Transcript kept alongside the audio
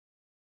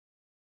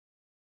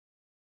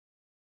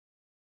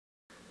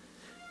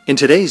In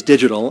today's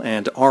digital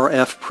and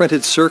RF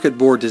printed circuit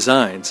board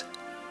designs,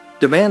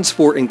 demands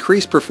for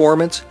increased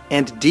performance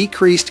and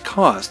decreased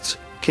costs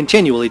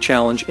continually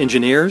challenge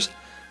engineers,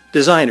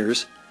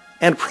 designers,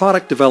 and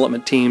product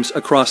development teams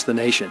across the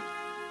nation.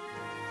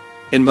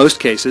 In most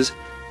cases,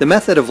 the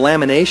method of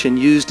lamination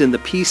used in the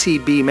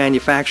PCB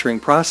manufacturing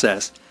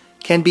process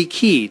can be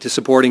key to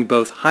supporting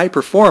both high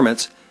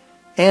performance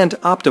and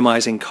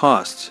optimizing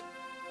costs.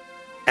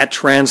 At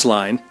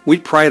Transline, we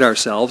pride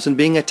ourselves in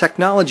being a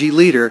technology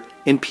leader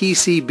in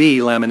PCB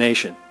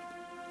lamination.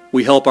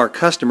 We help our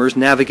customers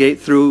navigate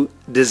through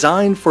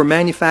design for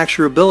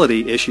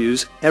manufacturability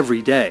issues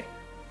every day.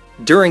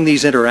 During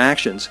these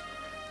interactions,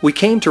 we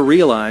came to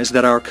realize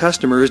that our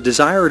customers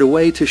desired a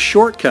way to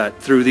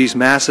shortcut through these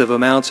massive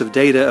amounts of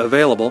data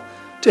available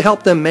to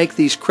help them make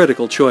these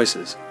critical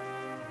choices.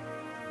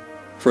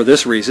 For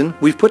this reason,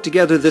 we've put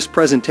together this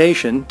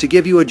presentation to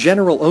give you a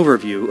general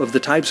overview of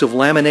the types of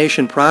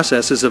lamination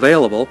processes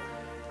available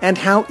and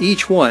how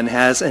each one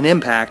has an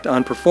impact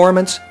on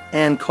performance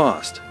and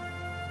cost.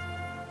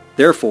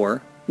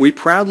 Therefore, we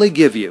proudly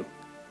give you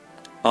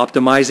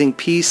Optimizing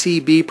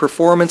PCB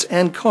Performance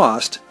and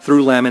Cost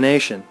Through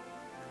Lamination,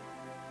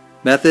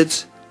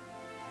 Methods,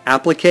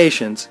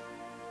 Applications,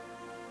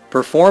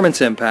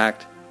 Performance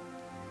Impact,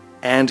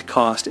 and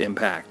Cost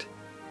Impact.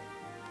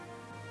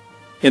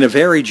 In a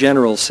very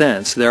general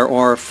sense, there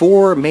are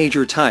 4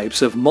 major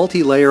types of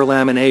multi-layer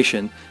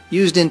lamination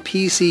used in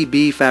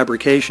PCB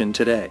fabrication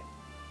today.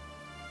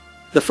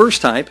 The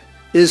first type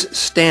is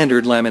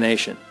standard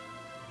lamination.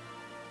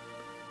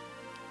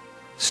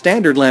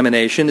 Standard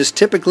lamination is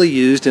typically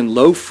used in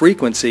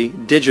low-frequency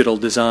digital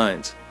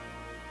designs.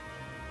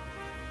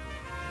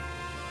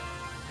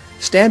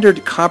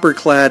 Standard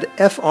copper-clad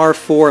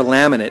FR4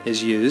 laminate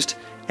is used,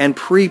 and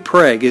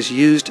pre-preg is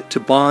used to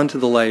bond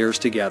the layers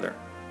together.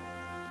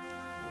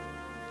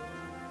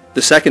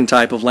 The second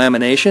type of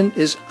lamination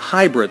is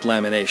hybrid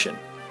lamination.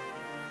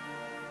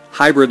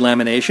 Hybrid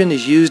lamination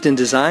is used in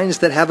designs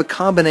that have a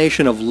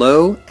combination of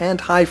low and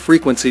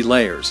high-frequency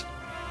layers.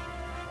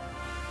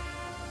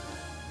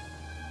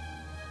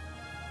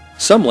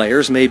 Some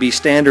layers may be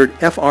standard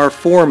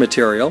FR4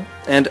 material,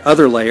 and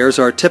other layers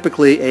are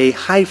typically a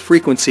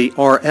high-frequency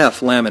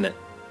RF laminate.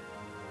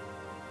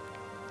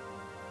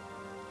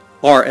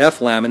 RF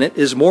laminate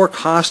is more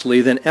costly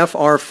than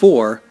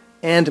FR4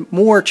 and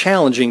more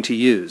challenging to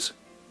use.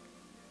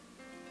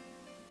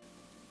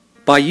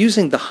 By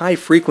using the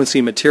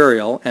high-frequency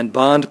material and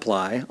bond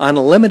ply on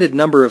a limited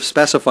number of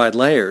specified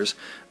layers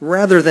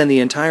rather than the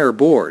entire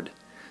board,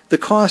 the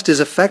cost is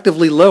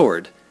effectively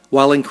lowered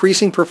while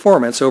increasing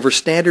performance over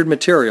standard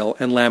material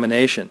and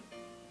lamination.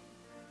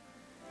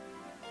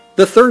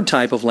 The third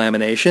type of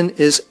lamination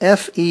is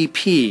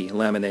FEP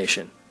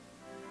lamination.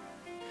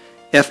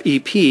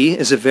 FEP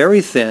is a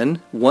very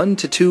thin, 1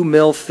 to 2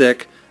 mil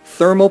thick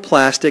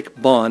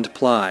thermoplastic bond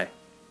ply.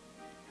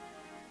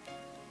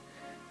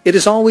 It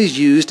is always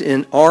used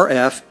in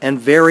RF and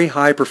very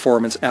high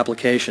performance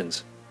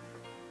applications.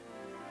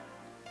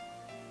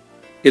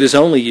 It is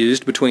only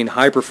used between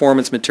high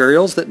performance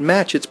materials that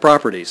match its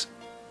properties.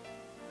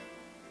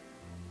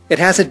 It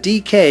has a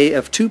DK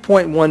of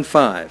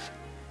 2.15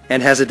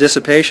 and has a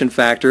dissipation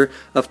factor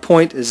of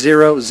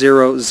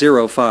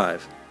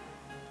 0.0005.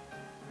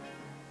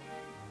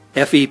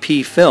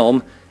 FEP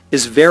film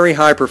is very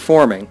high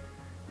performing,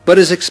 but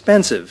is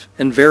expensive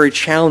and very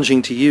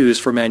challenging to use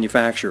for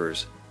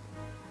manufacturers.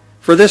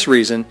 For this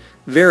reason,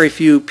 very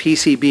few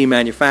PCB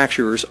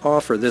manufacturers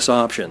offer this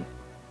option.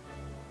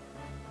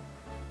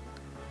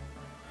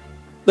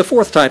 The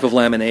fourth type of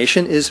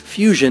lamination is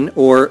fusion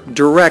or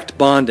direct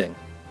bonding.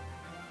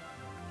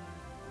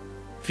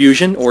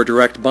 Fusion or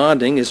direct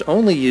bonding is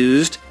only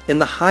used in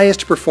the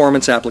highest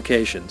performance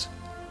applications.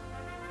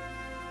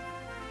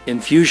 In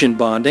fusion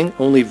bonding,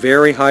 only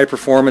very high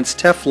performance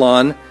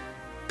Teflon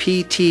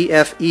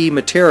PTFE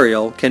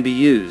material can be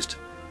used.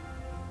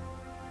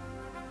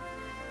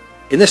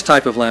 In this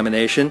type of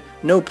lamination,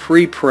 no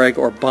pre-preg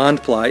or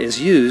bond ply is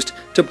used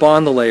to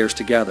bond the layers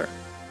together.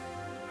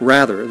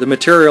 Rather, the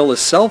material is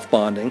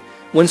self-bonding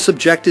when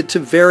subjected to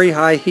very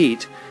high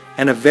heat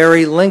and a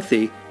very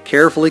lengthy,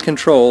 carefully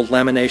controlled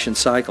lamination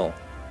cycle.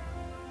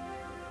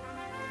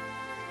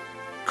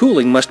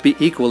 Cooling must be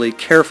equally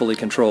carefully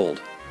controlled.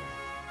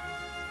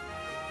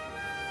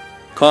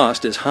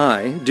 Cost is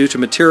high due to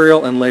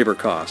material and labor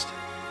cost.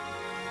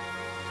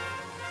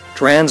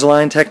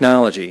 Transline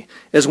Technology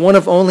is one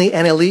of only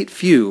an elite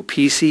few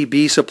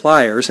PCB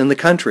suppliers in the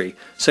country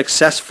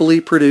successfully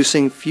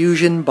producing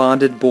fusion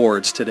bonded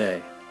boards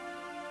today.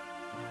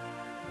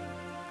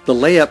 The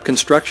layup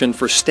construction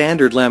for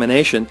standard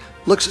lamination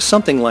looks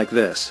something like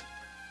this.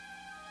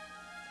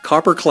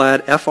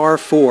 Copper-clad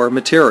FR4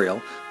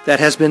 material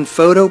that has been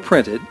photo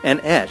printed and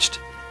etched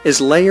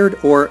is layered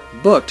or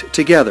booked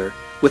together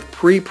with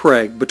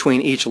pre-preg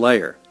between each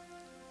layer.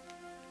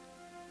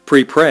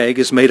 Pre-preg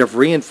is made of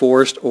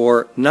reinforced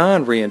or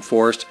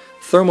non-reinforced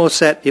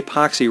thermoset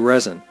epoxy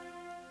resin.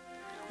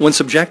 When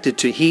subjected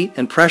to heat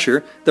and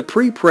pressure, the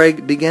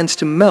pre-preg begins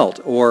to melt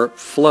or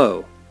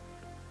flow.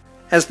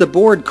 As the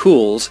board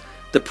cools,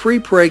 the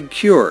prepreg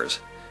cures,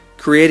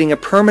 creating a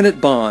permanent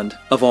bond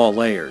of all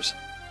layers.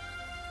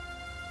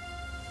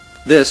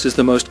 This is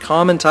the most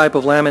common type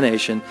of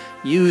lamination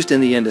used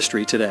in the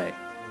industry today.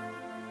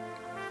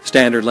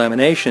 Standard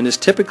lamination is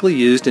typically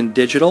used in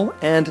digital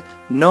and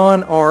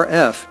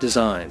non-RF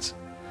designs.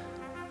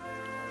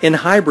 In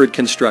hybrid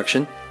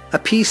construction, a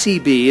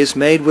PCB is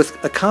made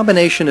with a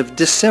combination of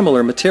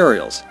dissimilar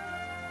materials.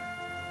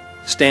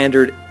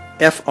 Standard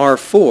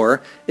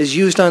FR4 is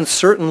used on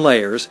certain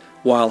layers,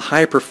 while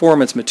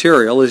high-performance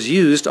material is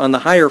used on the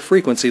higher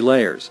frequency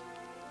layers.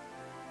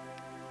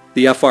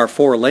 The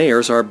FR4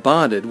 layers are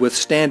bonded with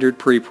standard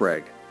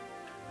prepreg.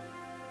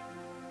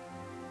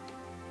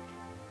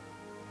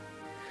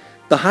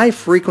 The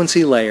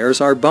high-frequency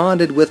layers are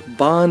bonded with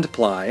bond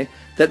ply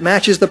that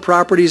matches the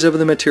properties of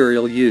the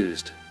material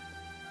used.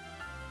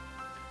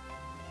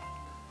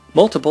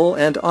 Multiple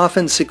and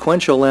often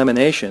sequential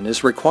lamination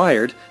is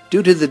required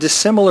due to the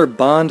dissimilar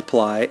bond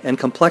ply and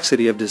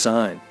complexity of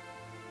design.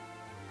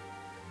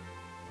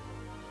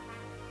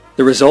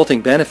 The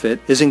resulting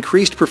benefit is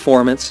increased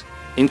performance,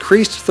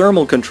 increased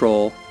thermal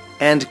control,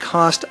 and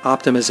cost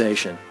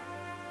optimization.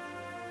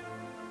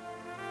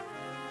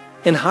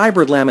 In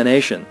hybrid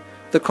lamination,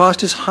 the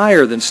cost is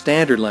higher than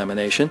standard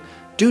lamination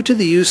due to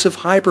the use of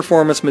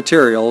high-performance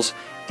materials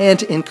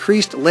and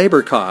increased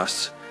labor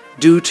costs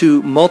due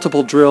to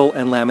multiple drill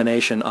and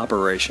lamination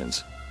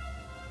operations.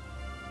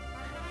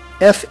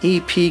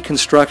 FEP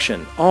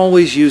construction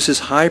always uses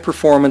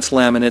high-performance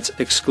laminates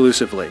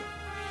exclusively.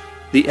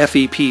 The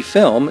FEP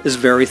film is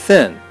very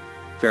thin,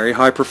 very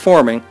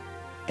high-performing,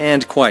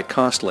 and quite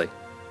costly.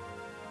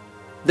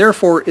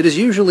 Therefore, it is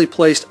usually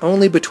placed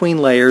only between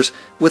layers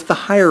with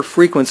the higher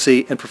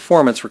frequency and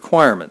performance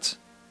requirements.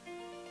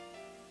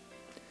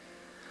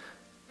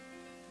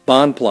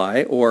 Bond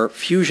ply or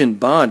fusion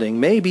bonding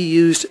may be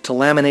used to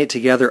laminate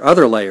together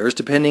other layers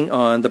depending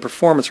on the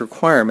performance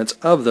requirements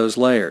of those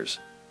layers.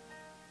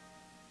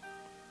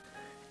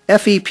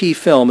 FEP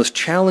film is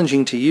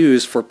challenging to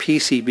use for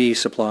PCB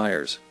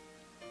suppliers.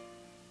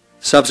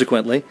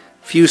 Subsequently,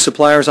 few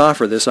suppliers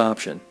offer this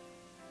option.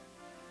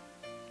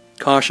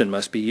 Caution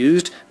must be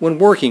used when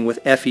working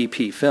with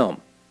FEP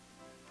film.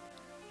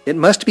 It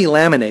must be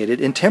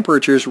laminated in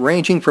temperatures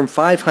ranging from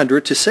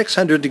 500 to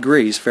 600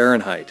 degrees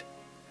Fahrenheit.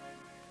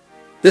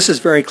 This is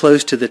very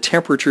close to the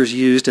temperatures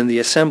used in the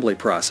assembly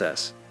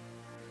process.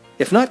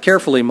 If not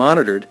carefully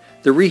monitored,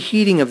 the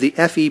reheating of the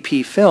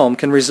FEP film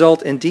can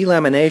result in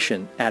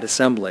delamination at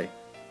assembly.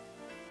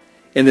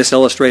 In this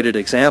illustrated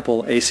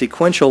example, a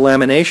sequential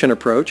lamination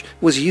approach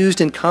was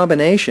used in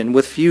combination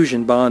with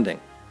fusion bonding.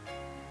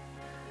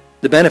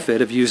 The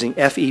benefit of using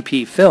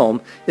FEP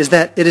film is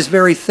that it is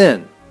very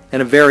thin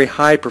and a very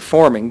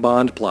high-performing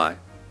bond ply.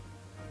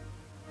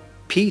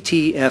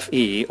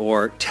 PTFE,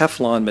 or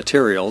Teflon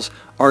materials,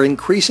 are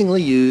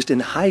increasingly used in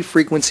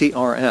high-frequency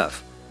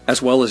RF,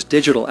 as well as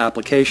digital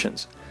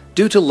applications,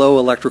 due to low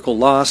electrical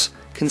loss,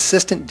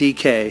 consistent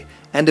decay,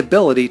 and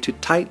ability to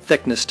tight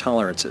thickness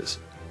tolerances.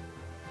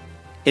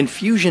 In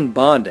fusion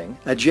bonding,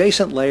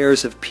 adjacent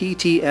layers of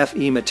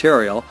PTFE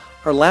material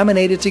are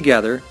laminated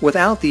together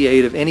without the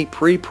aid of any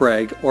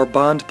prepreg or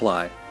bond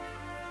ply.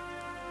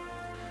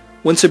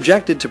 When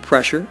subjected to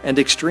pressure and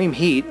extreme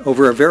heat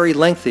over a very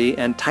lengthy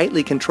and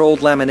tightly controlled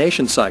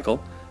lamination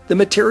cycle, the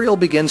material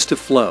begins to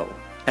flow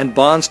and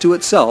bonds to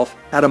itself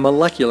at a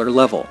molecular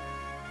level.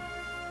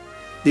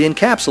 The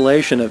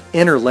encapsulation of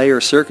inner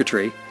layer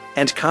circuitry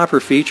and copper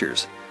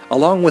features,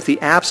 along with the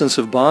absence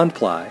of bond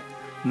ply,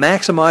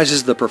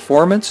 maximizes the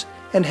performance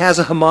and has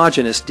a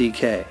homogeneous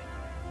decay.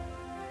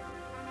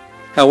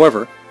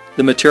 However,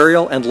 the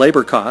material and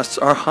labor costs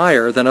are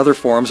higher than other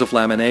forms of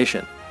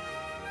lamination.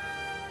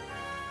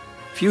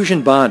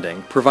 Fusion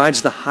bonding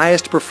provides the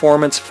highest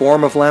performance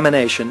form of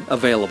lamination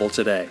available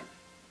today.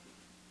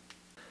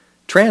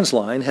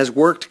 Transline has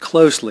worked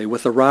closely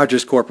with the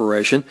Rogers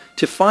Corporation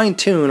to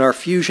fine-tune our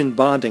fusion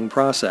bonding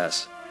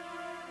process.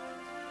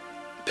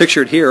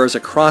 Pictured here is a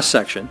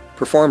cross-section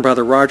performed by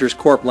the Rogers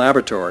Corp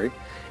laboratory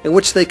in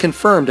which they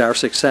confirmed our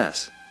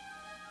success.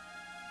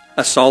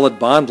 A solid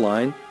bond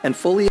line and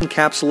fully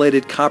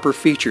encapsulated copper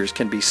features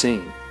can be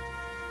seen.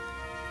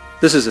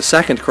 This is a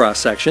second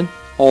cross-section,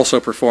 also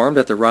performed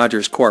at the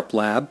Rogers Corp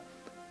lab.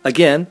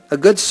 Again, a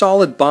good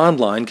solid bond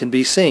line can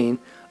be seen,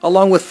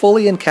 along with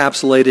fully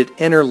encapsulated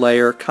inner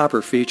layer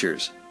copper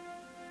features.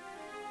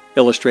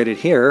 Illustrated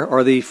here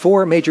are the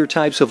four major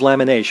types of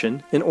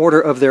lamination in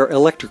order of their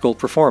electrical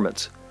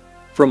performance,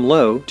 from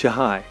low to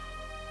high.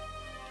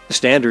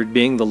 Standard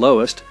being the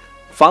lowest,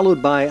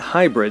 followed by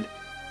hybrid,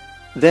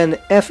 then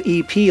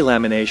FEP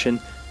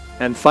lamination,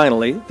 and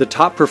finally the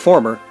top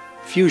performer,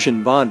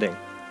 fusion bonding.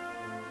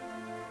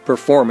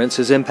 Performance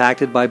is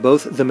impacted by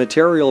both the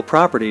material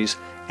properties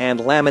and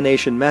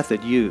lamination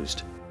method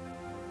used.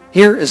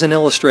 Here is an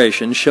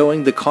illustration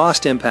showing the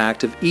cost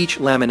impact of each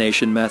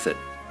lamination method.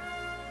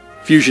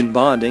 Fusion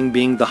bonding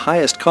being the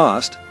highest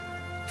cost,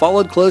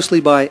 followed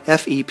closely by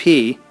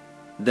FEP,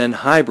 then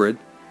hybrid,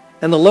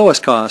 and the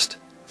lowest cost,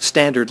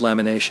 standard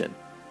lamination.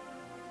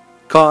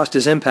 Cost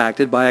is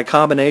impacted by a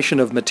combination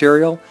of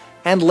material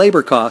and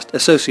labor cost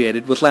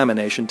associated with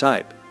lamination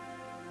type.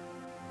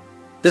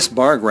 This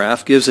bar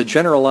graph gives a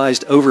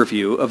generalized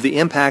overview of the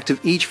impact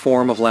of each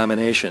form of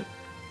lamination.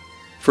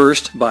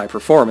 First, by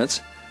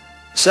performance,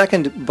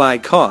 second, by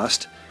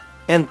cost,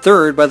 and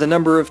third, by the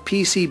number of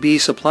PCB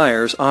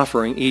suppliers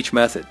offering each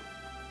method.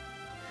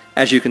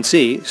 As you can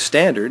see,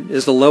 standard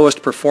is the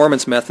lowest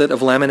performance method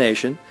of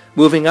lamination,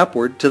 moving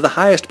upward to the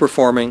highest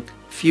performing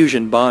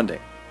fusion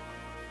bonding.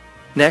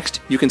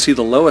 Next, you can see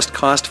the lowest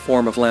cost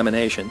form of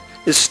lamination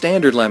is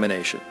standard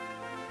lamination,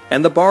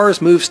 and the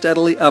bars move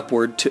steadily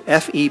upward to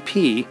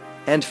FEP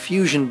and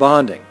fusion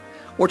bonding,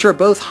 which are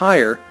both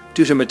higher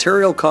due to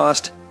material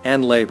cost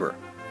and labor.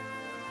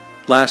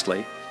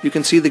 Lastly, you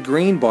can see the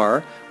green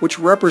bar, which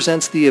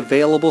represents the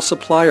available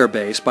supplier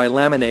base by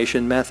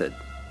lamination method.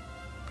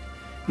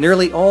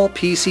 Nearly all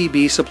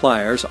PCB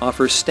suppliers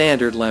offer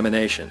standard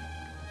lamination.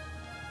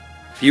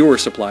 Fewer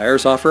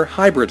suppliers offer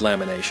hybrid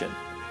lamination.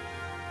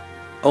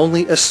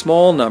 Only a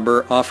small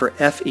number offer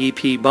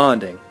FEP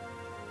bonding,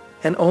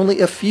 and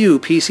only a few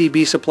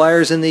PCB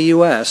suppliers in the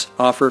US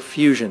offer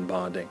fusion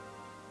bonding.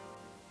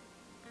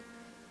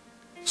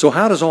 So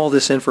how does all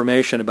this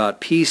information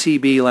about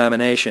PCB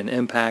lamination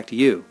impact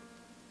you?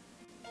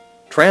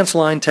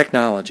 Transline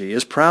Technology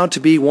is proud to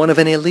be one of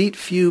an elite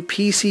few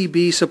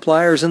PCB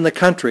suppliers in the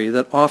country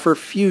that offer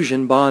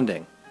fusion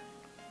bonding.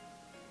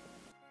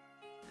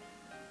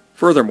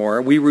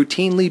 Furthermore, we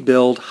routinely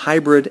build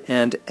hybrid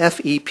and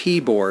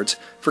FEP boards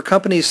for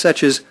companies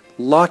such as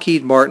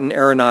Lockheed Martin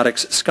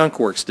Aeronautics Skunk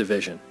Works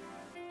division.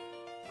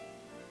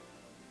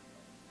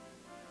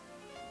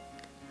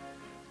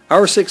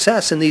 Our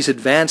success in these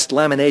advanced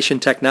lamination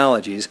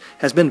technologies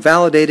has been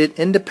validated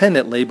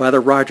independently by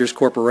the Rogers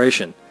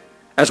Corporation,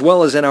 as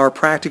well as in our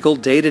practical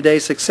day-to-day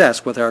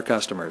success with our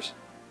customers.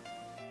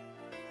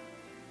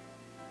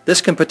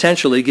 This can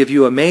potentially give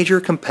you a major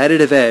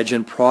competitive edge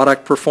in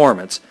product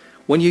performance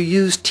when you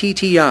use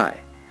TTI,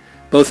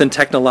 both in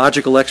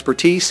technological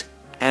expertise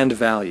and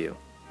value.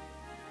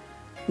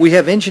 We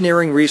have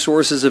engineering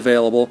resources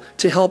available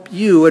to help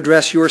you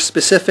address your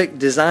specific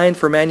design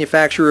for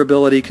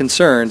manufacturability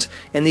concerns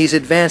in these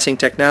advancing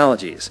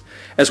technologies,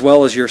 as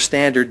well as your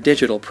standard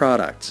digital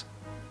products.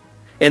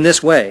 In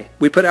this way,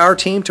 we put our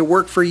team to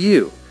work for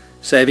you,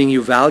 saving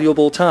you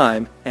valuable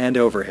time and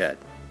overhead.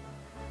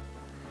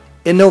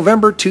 In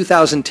November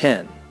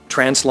 2010,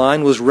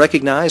 Transline was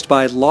recognized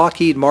by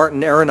Lockheed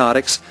Martin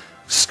Aeronautics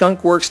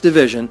Skunk Works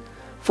division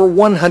for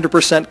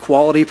 100%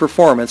 quality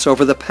performance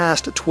over the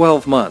past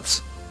 12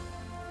 months.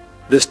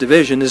 This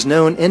division is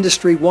known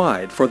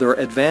industry-wide for their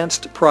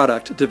advanced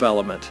product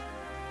development.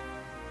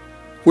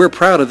 We're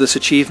proud of this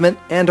achievement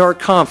and are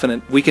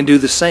confident we can do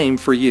the same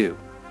for you.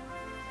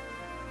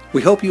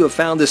 We hope you have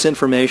found this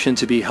information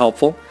to be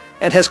helpful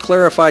and has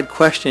clarified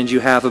questions you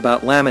have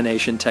about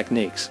lamination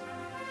techniques.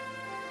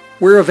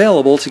 We're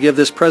available to give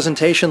this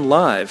presentation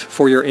live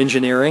for your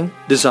engineering,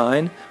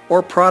 design,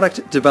 or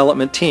product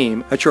development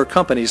team at your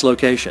company's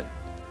location.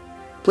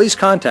 Please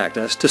contact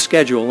us to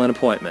schedule an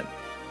appointment.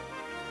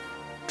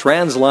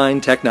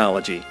 Transline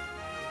Technology.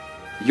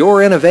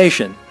 Your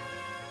innovation,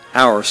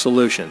 our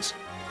solutions.